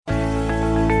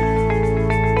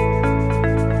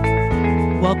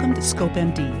Welcome to Scope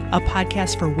MD, a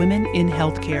podcast for women in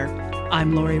healthcare.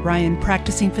 I'm Lori Ryan,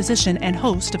 practicing physician and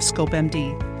host of Scope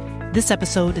MD. This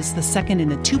episode is the second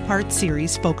in a two-part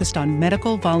series focused on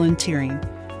medical volunteering.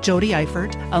 Jody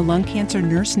Eifert, a lung cancer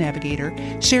nurse navigator,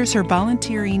 shares her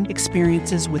volunteering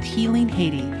experiences with Healing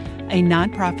Haiti, a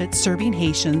nonprofit serving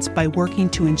Haitians by working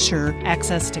to ensure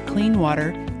access to clean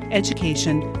water,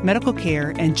 education, medical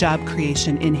care, and job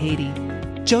creation in Haiti.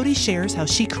 Jody shares how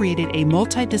she created a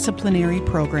multidisciplinary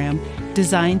program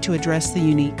designed to address the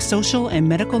unique social and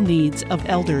medical needs of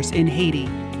elders in Haiti.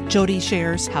 Jody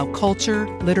shares how culture,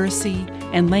 literacy,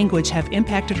 and language have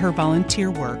impacted her volunteer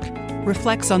work,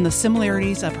 reflects on the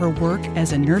similarities of her work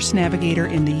as a nurse navigator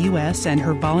in the U.S. and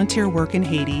her volunteer work in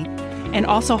Haiti, and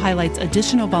also highlights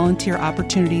additional volunteer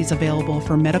opportunities available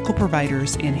for medical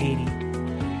providers in Haiti.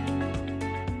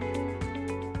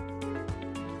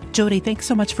 Jody, thanks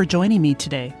so much for joining me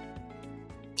today.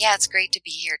 Yeah, it's great to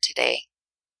be here today.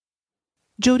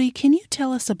 Jody, can you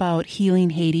tell us about Healing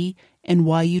Haiti and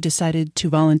why you decided to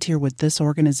volunteer with this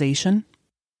organization?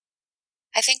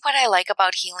 I think what I like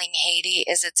about Healing Haiti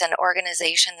is it's an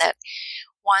organization that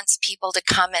wants people to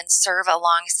come and serve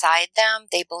alongside them.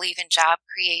 They believe in job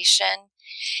creation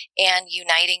and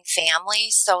uniting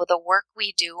families. So the work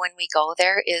we do when we go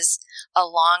there is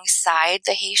alongside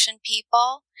the Haitian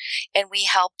people, and we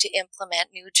help to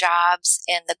implement new jobs.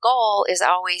 And the goal is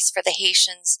always for the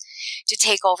Haitians to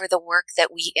take over the work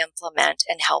that we implement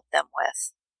and help them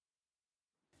with.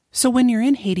 So when you're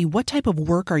in Haiti, what type of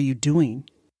work are you doing?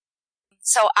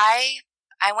 So I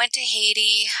went to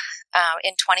Haiti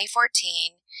in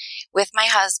 2014 with my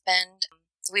husband.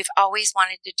 We've always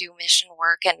wanted to do mission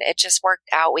work, and it just worked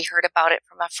out. We heard about it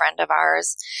from a friend of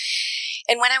ours.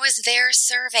 And when I was there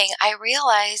serving, I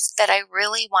realized that I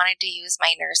really wanted to use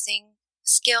my nursing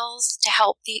skills to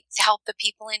help the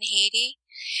people in Haiti.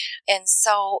 And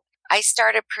so I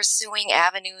started pursuing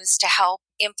avenues to help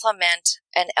implement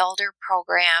an elder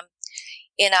program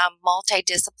in a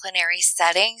multidisciplinary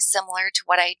setting, similar to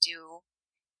what I do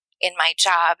in my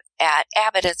job at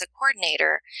Abbott as a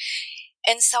coordinator.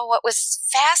 And so what was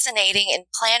fascinating in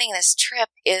planning this trip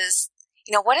is,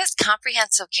 what does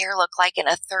comprehensive care look like in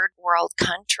a third world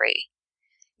country?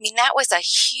 I mean, that was a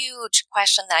huge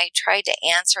question that I tried to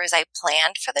answer as I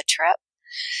planned for the trip.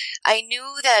 I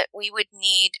knew that we would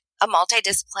need a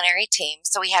multidisciplinary team.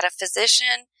 So we had a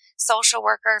physician, social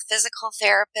worker, physical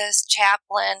therapist,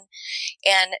 chaplain,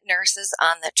 and nurses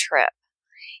on the trip.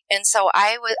 And so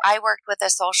I worked with a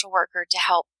social worker to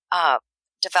help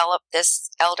develop this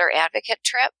elder advocate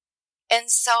trip. And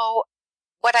so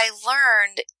what I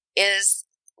learned is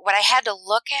what I had to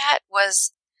look at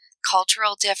was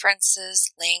cultural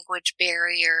differences, language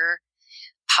barrier,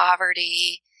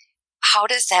 poverty. How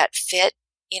does that fit?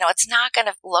 It's not going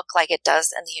to look like it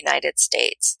does in the United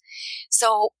States.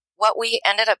 So what we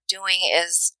ended up doing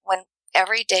is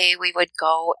every day we would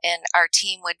go and our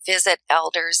team would visit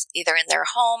elders either in their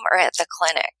home or at the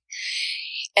clinic.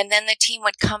 And then the team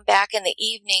would come back in the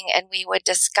evening and we would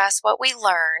discuss what we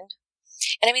learned.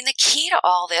 And I mean, the key to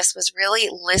all this was really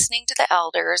listening to the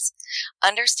elders,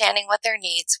 understanding what their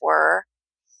needs were,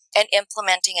 and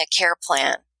implementing a care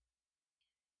plan.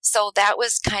 So that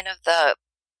was kind of the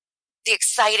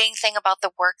exciting thing about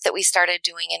the work that we started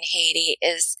doing in Haiti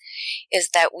is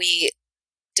that we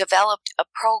developed a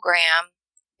program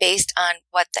based on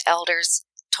what the elders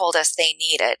told us they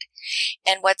needed.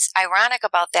 And what's ironic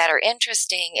about that or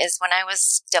interesting is when I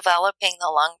was developing the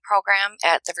lung program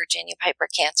at the Virginia Piper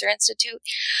Cancer Institute,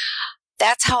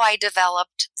 that's how I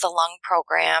developed the lung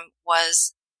program.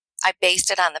 Was I based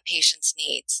it on the patient's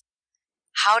needs.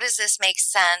 How does this make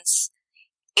sense?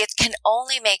 It can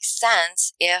only make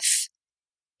sense if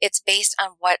it's based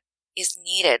on what is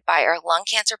needed by our lung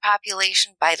cancer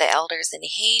population, by the elders in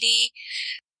Haiti.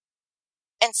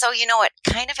 And so, what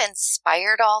kind of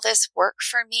inspired all this work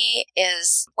for me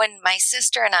is when my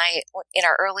sister and I, in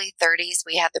our early 30s,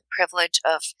 we had the privilege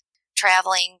of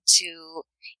traveling to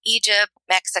Egypt,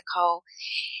 Mexico.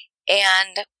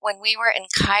 And when we were in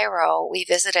Cairo, we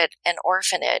visited an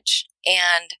orphanage,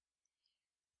 and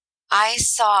I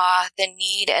saw the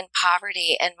need and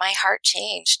poverty, and my heart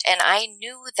changed. And I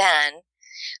knew then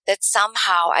that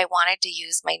somehow I wanted to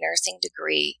use my nursing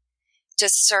degree to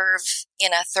serve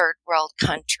in a third world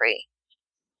country.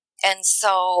 And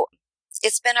so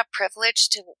it's been a privilege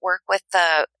to work with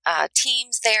the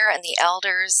teams there and the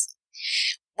elders.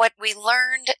 What we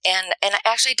learned, and I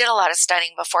actually did a lot of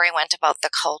studying before I went about the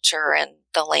culture and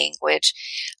the language.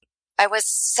 I was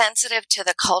sensitive to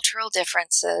the cultural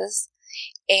differences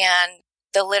and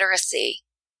the literacy.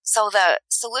 So the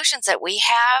solutions that we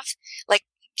have, like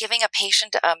giving a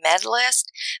patient a med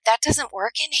list, that doesn't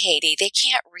work in Haiti. They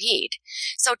can't read.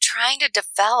 So trying to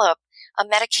develop a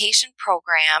medication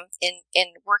program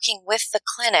in working with the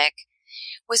clinic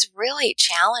was really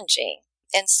challenging.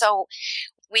 And so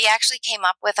we actually came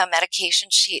up with a medication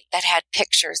sheet that had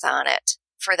pictures on it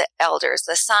for the elders,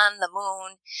 the sun, the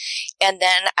moon. And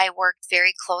then I worked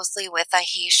very closely with a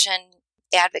Haitian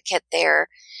advocate there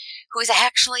who's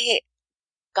actually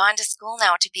gone to school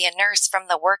now to be a nurse from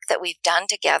the work that we've done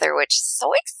together, which is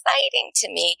so exciting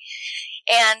to me.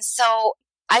 And so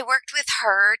I worked with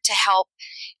her to help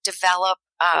develop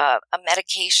a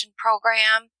medication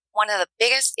program. One of the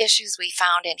biggest issues we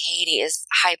found in Haiti is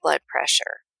high blood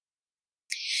pressure.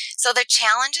 So the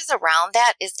challenges around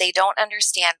that is they don't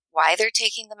understand why they're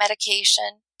taking the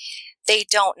medication. They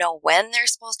don't know when they're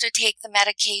supposed to take the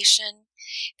medication.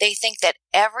 They think that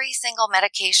every single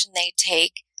medication they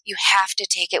take, you have to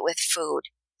take it with food,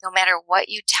 no matter what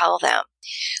you tell them.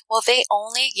 Well, they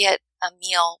only get a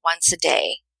meal once a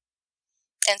day.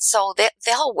 And so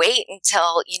they'll wait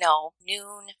until,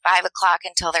 noon, 5 o'clock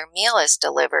until their meal is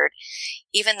delivered,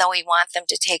 even though we want them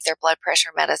to take their blood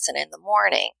pressure medicine in the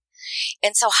morning.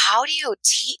 And so how do you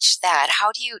teach that?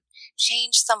 How do you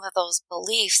change some of those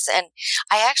beliefs? And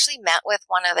I actually met with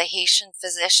one of the Haitian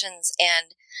physicians,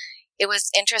 and it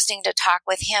was interesting to talk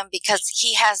with him because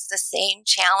he has the same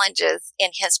challenges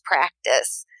in his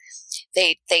practice.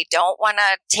 They don't want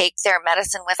to take their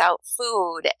medicine without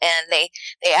food, and they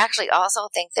actually also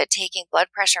think that taking blood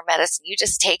pressure medicine, you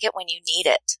just take it when you need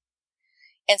it.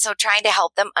 And so trying to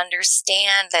help them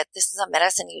understand that this is a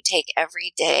medicine you take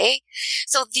every day.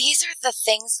 So these are the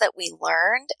things that we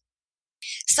learned.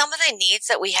 Some of the needs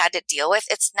that we had to deal with,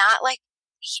 it's not like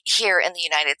here in the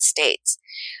United States.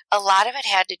 A lot of it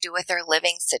had to do with their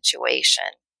living situation.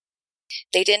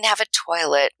 They didn't have a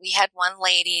toilet. We had one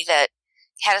lady that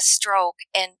had a stroke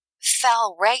and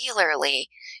fell regularly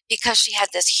because she had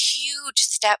this huge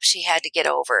step she had to get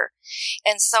over.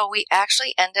 And so we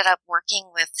actually ended up working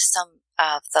with some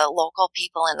of the local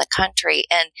people in the country,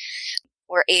 and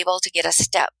were able to get a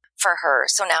step for her.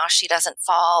 So now she doesn't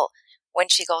fall when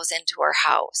she goes into her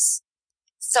house.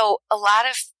 So a lot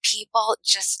of people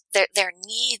just, their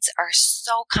needs are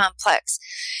so complex.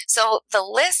 So the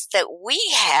list that we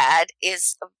had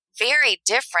is very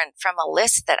different from a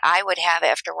list that I would have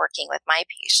after working with my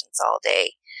patients all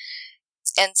day.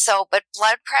 And so, but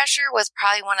blood pressure was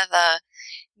probably one of the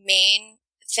main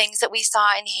things that we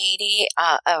saw in Haiti.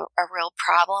 A real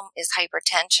problem is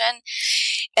hypertension.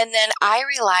 And then I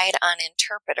relied on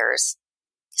interpreters.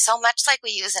 So much like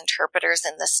we use interpreters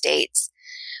in the States,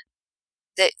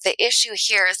 the issue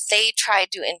here is they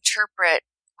tried to interpret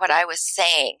what I was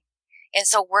saying. And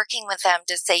so working with them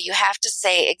to say, you have to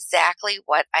say exactly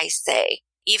what I say.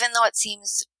 Even though it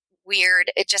seems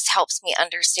weird, it just helps me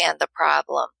understand the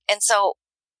problem. And so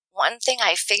one thing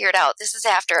I figured out, this is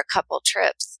after a couple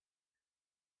trips,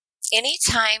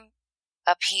 anytime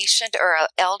a patient or an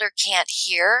elder can't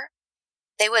hear,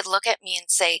 they would look at me and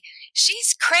say,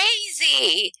 she's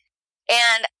crazy.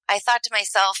 And I thought to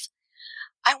myself,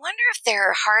 I wonder if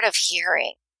they're hard of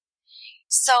hearing.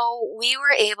 So we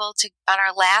were able to, on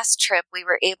our last trip, we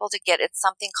were able to get, it's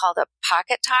something called a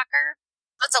pocket talker.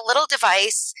 It's a little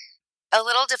device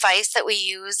that we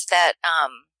use that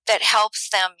helps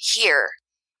them hear.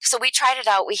 So we tried it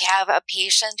out. We have a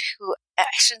patient who, I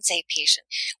shouldn't say patient.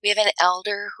 We have an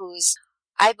elder who's,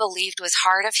 I believed, was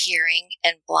hard of hearing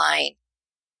and blind.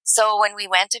 So when we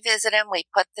went to visit him, we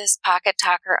put this pocket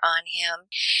talker on him,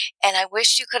 and I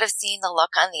wish you could have seen the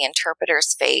look on the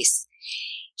interpreter's face.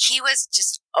 He was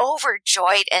just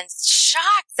overjoyed and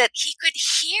shocked that he could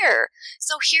hear.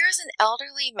 So here's an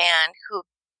elderly man who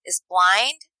is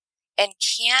blind and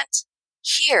can't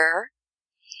hear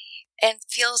and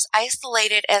feels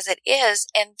isolated as it is.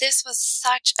 And this was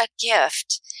such a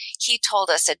gift. He told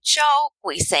us a joke.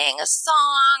 We sang a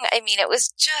song. I mean, it was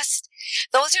just,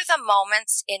 those are the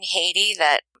moments in Haiti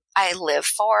that I live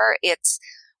for. It's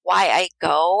why I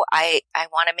go. I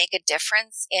want to make a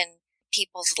difference in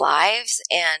people's lives.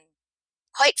 And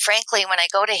quite frankly, when I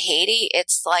go to Haiti,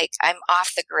 it's like I'm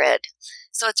off the grid.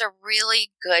 So it's a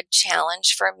really good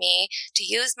challenge for me to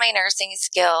use my nursing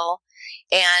skill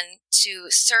and to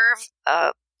serve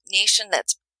a nation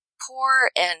that's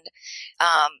poor. And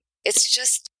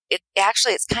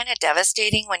it's kind of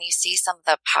devastating when you see some of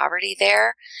the poverty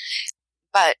there,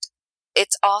 but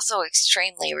it's also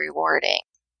extremely rewarding.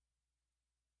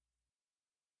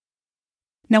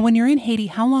 Now, when you're in Haiti,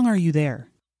 how long are you there?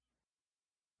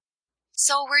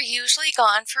 So we're usually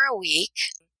gone for a week,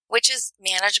 which is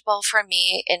manageable for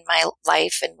me in my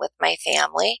life and with my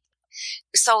family.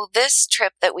 So this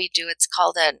trip that we do, it's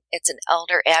an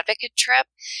elder advocate trip.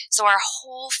 So our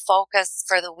whole focus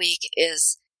for the week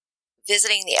is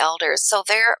visiting the elders. So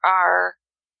there are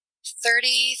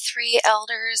 33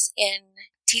 elders in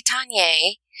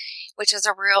Titanier, which is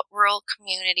a rural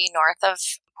community north of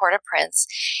Port-au-Prince.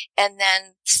 And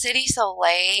then Cité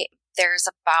Soleil, there's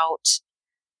about,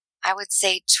 I would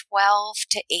say 12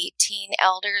 to 18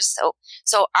 elders.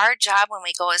 So our job when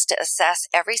we go is to assess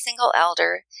every single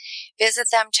elder, visit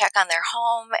them, check on their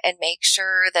home, and make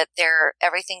sure that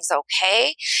everything's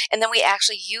okay. And then we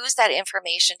actually use that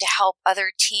information to help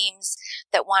other teams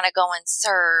that want to go and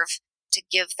serve, to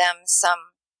give them some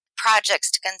projects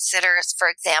to consider. For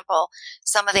example,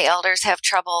 some of the elders have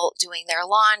trouble doing their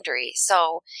laundry.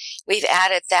 So we've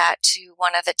added that to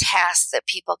one of the tasks that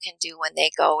people can do when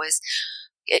they go is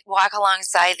walk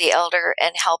alongside the elder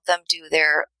and help them do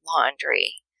their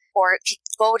laundry, or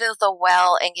go to the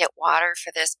well and get water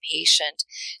for this patient.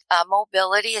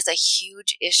 Mobility is a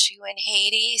huge issue in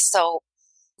Haiti. So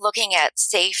looking at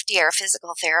safety, our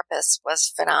physical therapist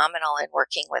was phenomenal in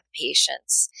working with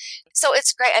patients. So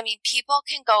it's great. I mean, people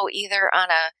can go either on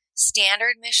a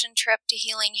standard mission trip to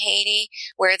Healing Haiti,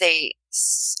 where they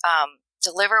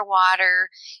deliver water,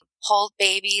 hold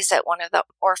babies at one of the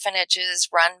orphanages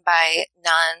run by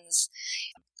nuns,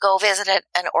 go visit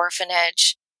an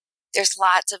orphanage. There's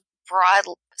lots of broad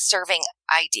serving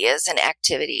ideas and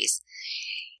activities.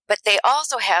 But they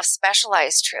also have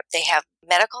specialized trips. They have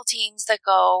medical teams that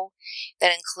go,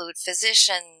 that include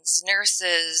physicians,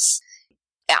 nurses.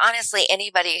 Honestly,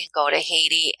 anybody can go to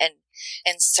Haiti and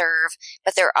serve,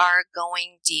 but there are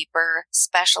going deeper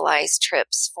specialized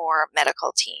trips for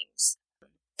medical teams.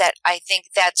 That I think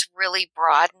that's really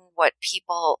broadened what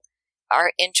people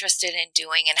are interested in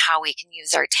doing and how we can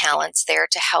use our talents there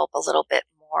to help a little bit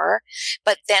more.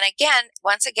 But then again,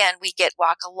 once again, we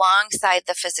walk alongside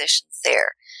the physicians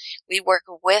there. We work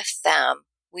with them.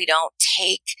 We don't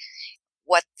take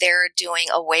what they're doing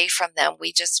away from them.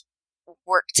 We just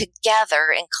work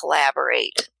together and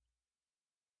collaborate.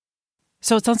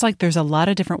 So it sounds like there's a lot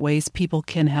of different ways people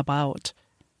can help out.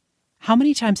 How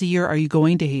many times a year are you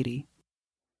going to Haiti?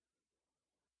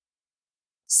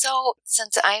 So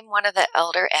since I'm one of the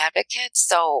elder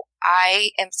advocates,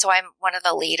 I'm one of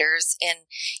the leaders in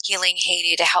Healing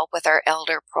Haiti to help with our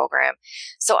elder program.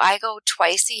 So I go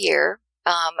twice a year.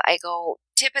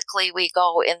 Typically we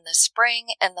go in the spring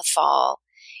and the fall.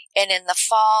 And in the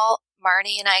fall,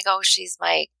 Marnie and I go, she's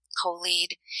my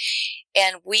co-lead,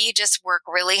 and we just work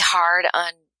really hard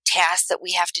on tasks that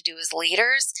we have to do as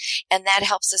leaders. And that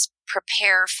helps us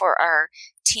prepare for our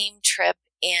team trip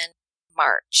in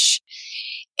March.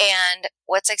 And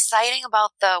what's exciting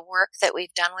about the work that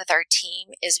we've done with our team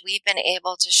is we've been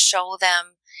able to show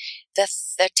them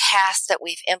the tasks that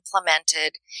we've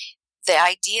implemented, the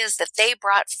ideas that they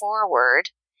brought forward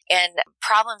and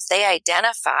problems they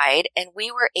identified. And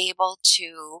we were able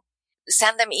to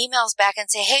send them emails back and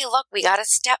say, hey, look, we got a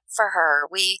step for her.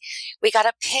 We got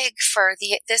a pig for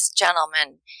this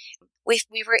gentleman. We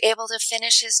were able to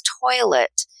finish his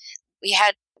toilet. We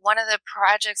had one of the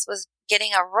projects was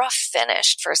getting a roof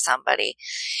finished for somebody.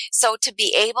 So to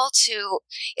be able to,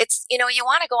 you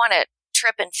want to go on a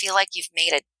trip and feel like you've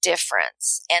made a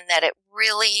difference and that it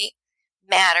really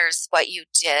matters what you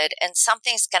did and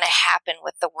something's going to happen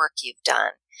with the work you've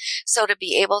done. So to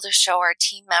be able to show our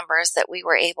team members that we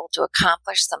were able to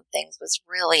accomplish some things was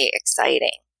really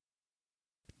exciting.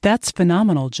 That's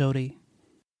phenomenal, Jody.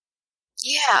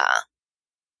 Yeah.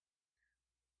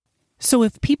 So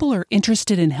if people are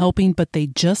interested in helping, but they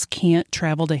just can't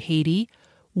travel to Haiti,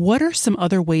 what are some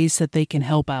other ways that they can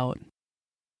help out?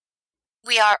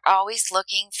 We are always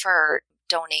looking for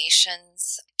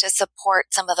donations to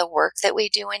support some of the work that we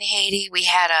do in Haiti. We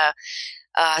had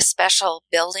a special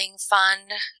building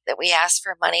fund that we asked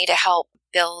for money to help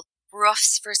build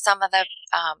roofs for some of the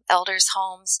elders'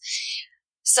 homes.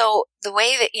 So the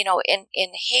way that, in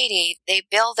Haiti, they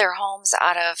build their homes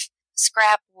out of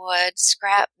scrap wood,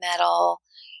 scrap metal,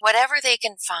 whatever they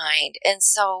can find. And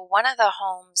so one of the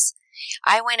homes,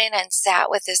 I went in and sat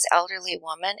with this elderly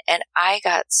woman and I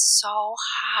got so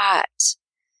hot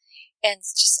and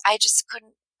I just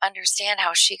couldn't understand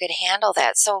how she could handle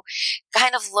that. So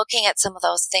kind of looking at some of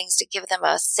those things to give them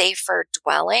a safer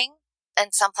dwelling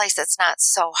and someplace that's not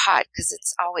so hot, because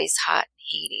it's always hot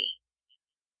in Haiti.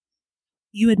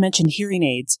 You had mentioned hearing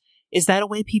aids. Is that a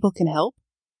way people can help?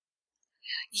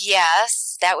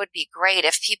 Yes, that would be great.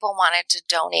 If people wanted to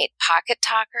donate pocket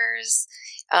talkers,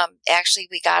 actually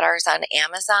we got ours on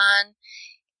Amazon,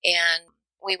 and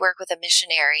we work with a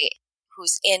missionary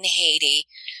who's in Haiti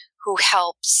who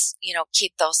helps,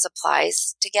 keep those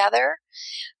supplies together.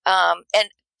 And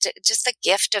just the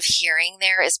gift of hearing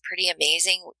there is pretty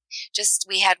amazing.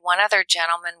 We had one other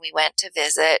gentleman we went to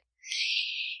visit,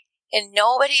 and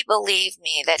nobody believed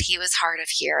me that he was hard of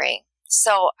hearing.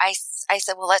 So I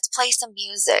said, well, let's play some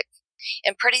music.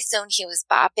 And pretty soon he was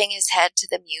bopping his head to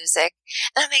the music.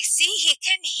 And I'm like, see, he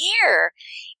can hear.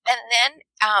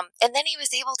 And then he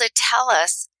was able to tell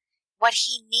us what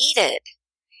he needed,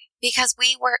 because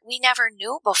we never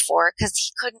knew before, because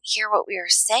he couldn't hear what we were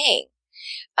saying.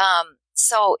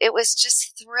 So it was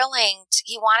just thrilling.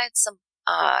 He wanted some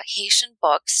Haitian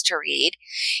books to read.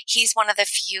 He's one of the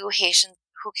few Haitians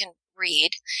who can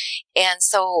read. And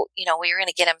so, we were going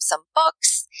to get him some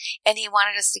books, and he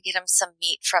wanted us to get him some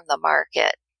meat from the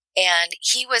market. And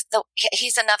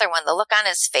he's another one. The look on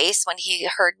his face when he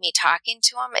heard me talking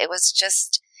to him, it was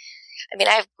just, I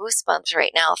have goosebumps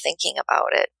right now thinking about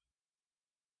it.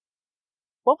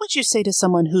 What would you say to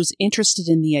someone who's interested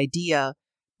in the idea,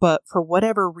 but for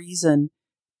whatever reason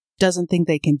doesn't think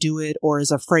they can do it or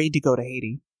is afraid to go to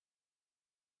Haiti?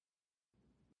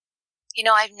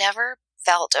 I've never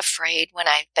felt afraid when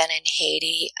I've been in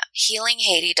Haiti. Healing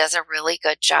Haiti does a really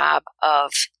good job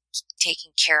of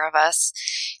taking care of us.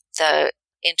 The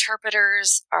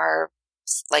interpreters are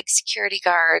like security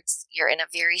guards. You're in a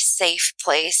very safe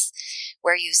place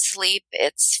where you sleep.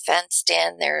 It's fenced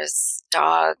in. There's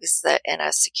dogs and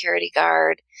a security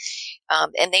guard.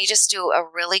 And they just do a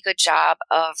really good job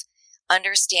of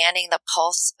understanding the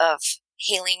pulse of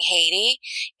healing Haiti.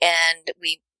 And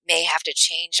we may have to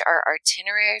change our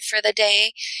itinerary for the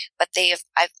day, but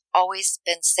I've always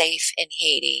been safe in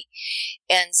Haiti.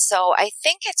 And so I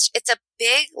think it's a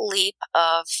big leap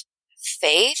of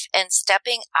faith and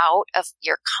stepping out of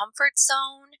your comfort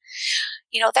zone.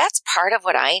 That's part of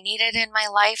what I needed in my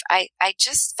life. I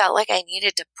just felt like I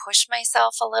needed to push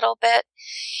myself a little bit,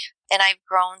 and I've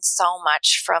grown so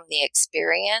much from the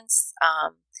experience.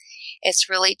 It's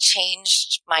really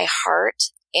changed my heart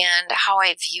and how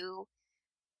I view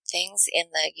things in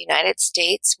the United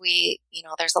States.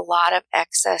 There's a lot of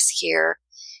excess here.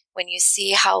 When you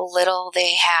see how little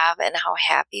they have and how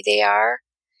happy they are,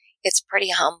 it's pretty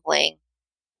humbling.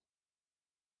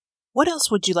 What else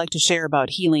would you like to share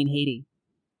about healing Haiti?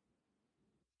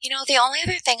 The only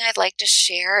other thing I'd like to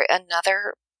share,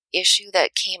 another issue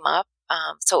that came up,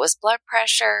 so it was blood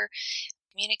pressure,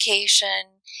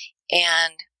 communication,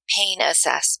 and pain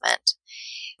assessment.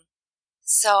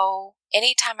 So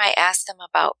anytime I asked them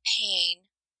about pain,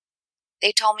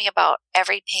 they told me about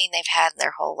every pain they've had in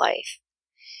their whole life.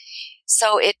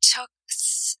 So it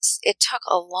took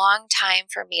a long time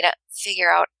for me to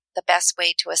figure out the best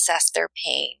way to assess their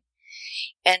pain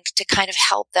and to kind of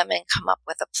help them and come up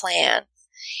with a plan.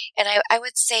 And I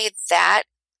would say that,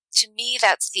 to me,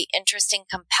 that's the interesting,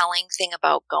 compelling thing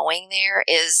about going there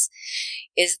is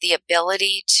the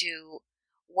ability to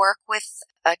work with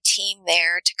a team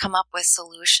there to come up with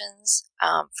solutions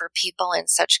for people in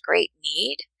such great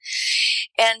need.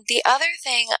 And the other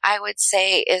thing I would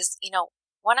say is,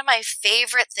 one of my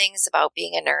favorite things about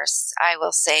being a nurse, I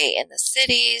will say, in the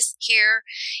cities here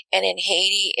and in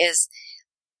Haiti, is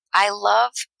I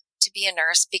love to be a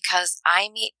nurse because I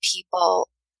meet people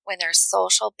when their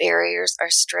social barriers are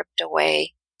stripped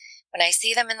away. When I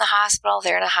see them in the hospital,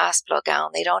 they're in a hospital gown.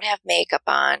 They don't have makeup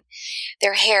on.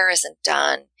 Their hair isn't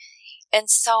done. And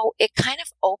so it kind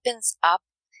of opens up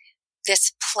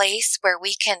this place where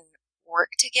we can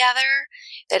work together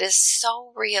that is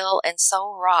so real and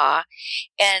so raw.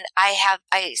 And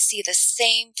I see the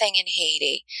same thing in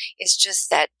Haiti. It's just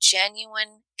that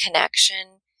genuine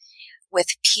connection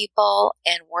with people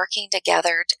and working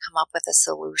together to come up with a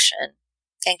solution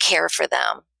and care for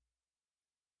them.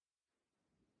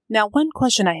 Now, one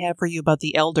question I have for you about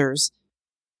the elders.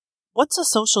 What's a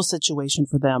social situation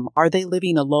for them? Are they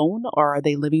living alone or are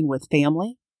they living with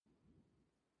family?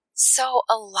 So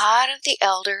a lot of the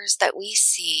elders that we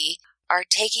see are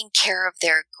taking care of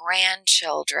their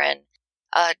grandchildren.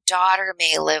 A daughter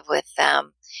may live with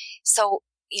them. So,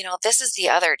 this is the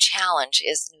other challenge,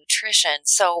 is nutrition.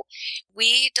 So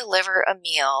we deliver a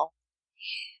meal.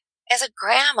 As a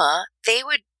grandma, they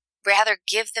would rather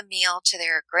give the meal to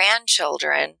their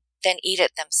grandchildren than eat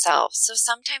it themselves. So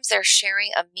sometimes they're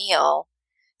sharing a meal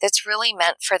that's really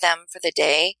meant for them for the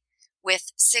day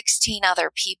with 16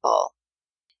 other people.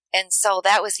 And so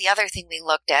that was the other thing we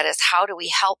looked at, is how do we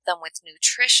help them with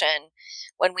nutrition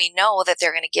when we know that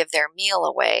they're going to give their meal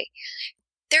away?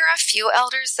 There are a few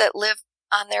elders that live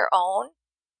on their own,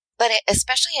 but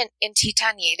especially in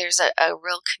Titanier, there's a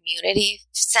real community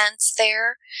sense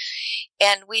there.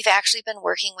 And we've actually been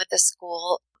working with the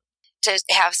school to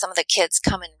have some of the kids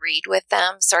come and read with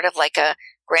them, sort of like a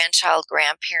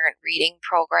grandchild-grandparent reading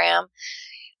program.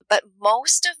 but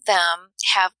most of them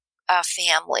have a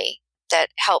family that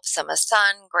helps them, a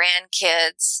son,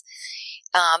 grandkids,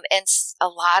 and a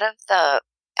lot of the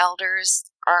elders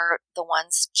are the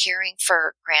ones caring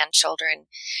for grandchildren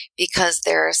because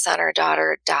their son or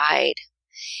daughter died.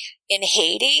 In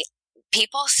Haiti,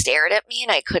 people stared at me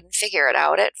and I couldn't figure it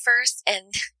out at first.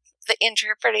 And the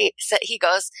interpreter said, he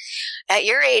goes, at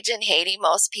your age in Haiti,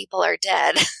 most people are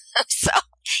dead. So,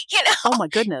 Oh my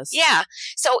goodness. Yeah.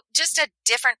 So just a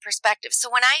different perspective. So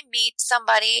when I meet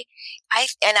somebody, I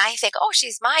think, oh,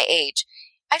 she's my age.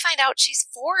 I find out she's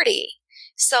 40.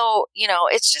 So,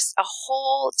 it's just a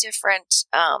whole different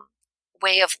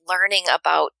way of learning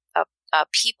about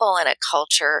people and a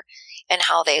culture and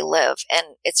how they live.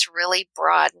 And it's really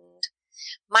broadened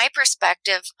my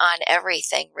perspective on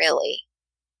everything, really.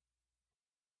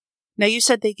 Now, you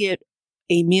said they get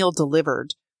a meal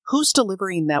delivered. Who's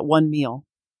delivering that one meal?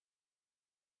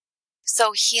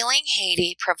 So Healing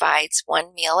Haiti provides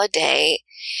one meal a day.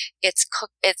 It's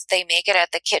cooked. They make it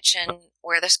at the kitchen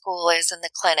where the school is in the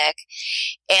clinic.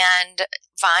 And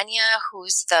Vanya,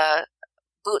 who's the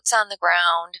boots on the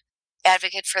ground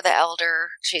advocate for the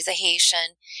elder, she's a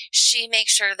Haitian. She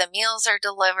makes sure the meals are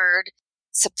delivered,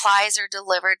 supplies are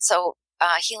delivered. So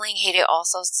Healing Haiti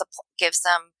also gives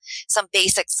them some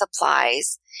basic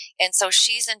supplies. And so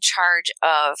she's in charge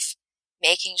of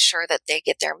making sure that they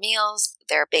get their meals,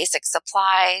 their basic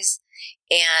supplies,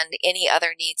 and any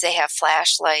other needs. They have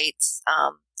flashlights,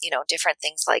 different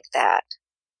things like that.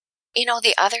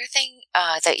 The other thing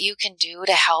that you can do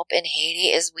to help in Haiti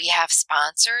is we have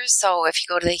sponsors. So if you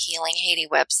go to the Healing Haiti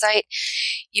website,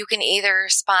 you can either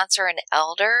sponsor an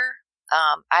elder.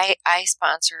 I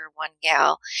sponsor one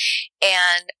gal,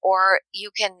 or you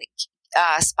can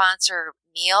sponsor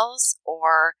meals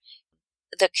or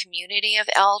the community of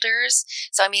elders.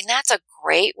 So, that's a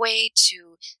great way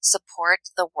to support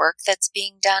the work that's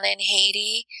being done in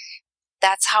Haiti.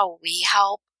 That's how we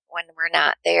help when we're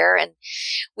not there. And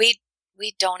we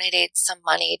donated some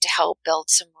money to help build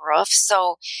some roofs.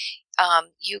 So,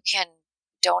 you can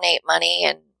donate money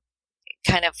and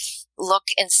kind of look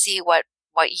and see what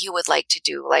you would like to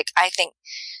do. Like, I think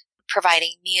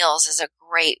providing meals is a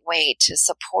great way to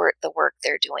support the work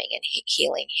they're doing in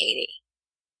Healing Haiti.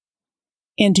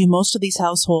 And do most of these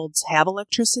households have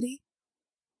electricity?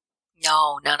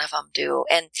 No, none of them do.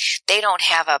 And they don't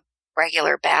have a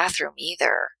regular bathroom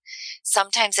either.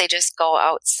 Sometimes they just go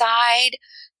outside.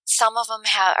 Some of them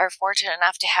are fortunate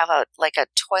enough to have a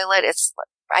toilet. It's,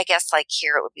 I guess, like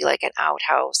here it would be like an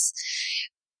outhouse.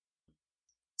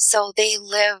 So they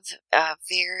live a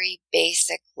very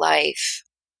basic life.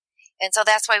 And so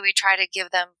that's why we try to give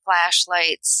them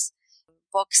flashlights,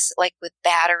 books like with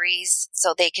batteries,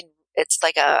 so they can, it's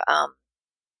like a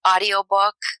audio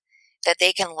book that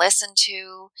they can listen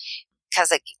to,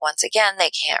 because once again, they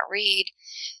can't read.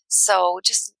 So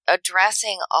just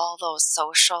addressing all those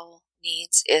social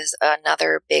needs is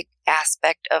another big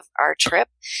aspect of our trip.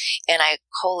 And I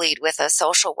co-lead with a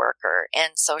social worker.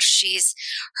 And so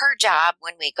her job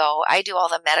when we go, I do all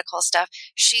the medical stuff.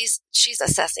 She's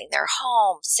assessing their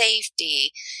home,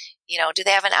 safety, do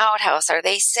they have an outhouse? Are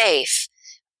they safe?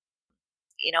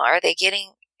 Are they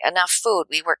getting enough food?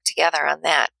 We work together on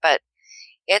that. But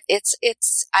it's,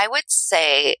 I would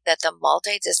say that the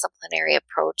multidisciplinary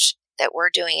approach that we're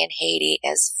doing in Haiti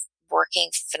is working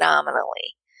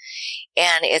phenomenally.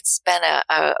 And it's been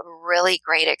a really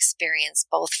great experience,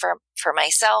 both for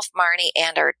myself, Marnie,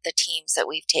 and the teams that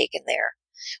we've taken there.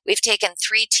 We've taken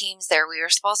 3 teams there. We were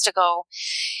supposed to go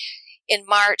in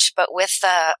March, but with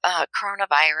the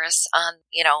coronavirus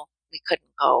we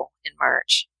couldn't go in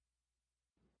March.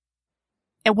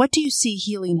 And what do you see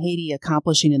Healing Haiti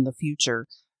accomplishing in the future?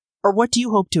 Or what do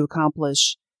you hope to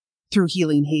accomplish through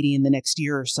Healing Haiti in the next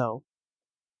year or so?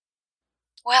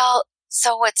 Well,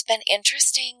 so what's been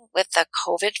interesting with the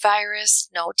COVID virus,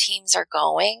 no teams are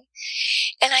going.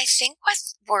 And I think what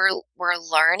we're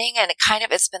learning, and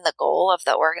it's been the goal of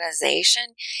the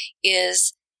organization,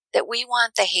 is that we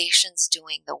want the Haitians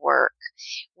doing the work.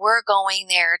 We're going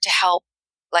there to help,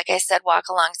 like I said, walk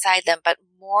alongside them, but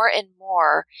more and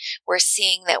more we're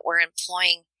seeing that we're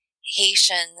employing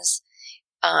Haitians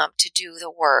to do the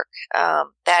work.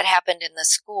 That happened in the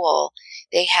school.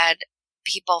 They had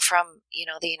people from,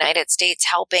 the United States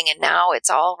helping, and now it's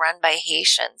all run by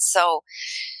Haitians. So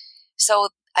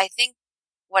I think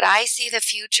what I see the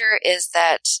future is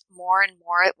that more and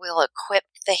more it will equip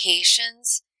the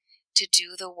Haitians to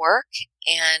do the work,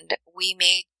 and we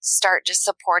may start just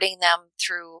supporting them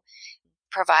through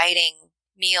providing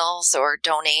meals or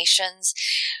donations.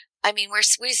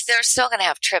 They're still going to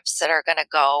have trips that are going to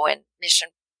go and mission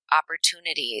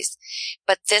opportunities,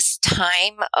 but this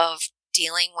time of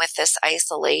dealing with this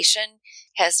isolation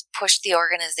has pushed the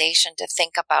organization to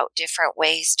think about different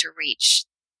ways to reach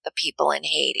the people in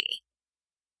Haiti.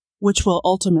 Which will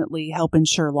ultimately help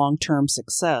ensure long-term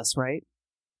success, right?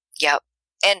 Yep.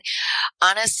 And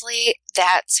honestly,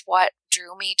 that's what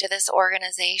drew me to this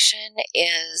organization,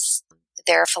 is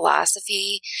their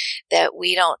philosophy that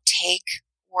we don't take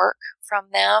work from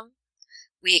them.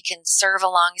 We can serve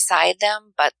alongside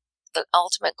them, but the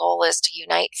ultimate goal is to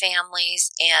unite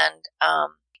families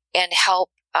and help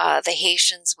the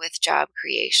Haitians with job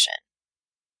creation.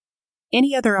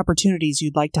 Any other opportunities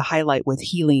you'd like to highlight with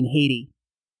Healing Haiti?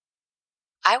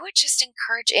 I would just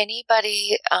encourage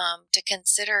anybody to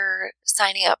consider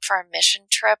signing up for a mission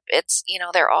trip. It's,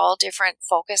 they're all different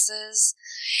focuses,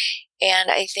 and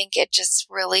I think it just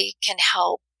really can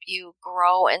help you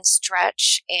grow and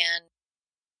stretch and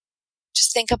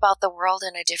just think about the world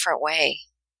in a different way.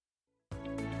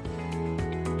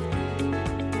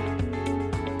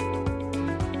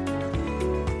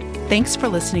 Thanks for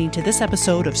listening to this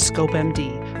episode of Scope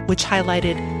MD, which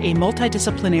highlighted a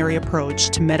multidisciplinary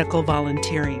approach to medical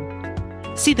volunteering.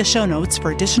 See the show notes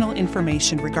for additional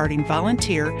information regarding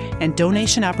volunteer and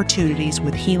donation opportunities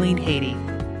with Healing Haiti.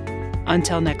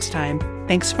 Until next time,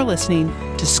 thanks for listening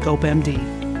to Scope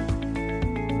MD.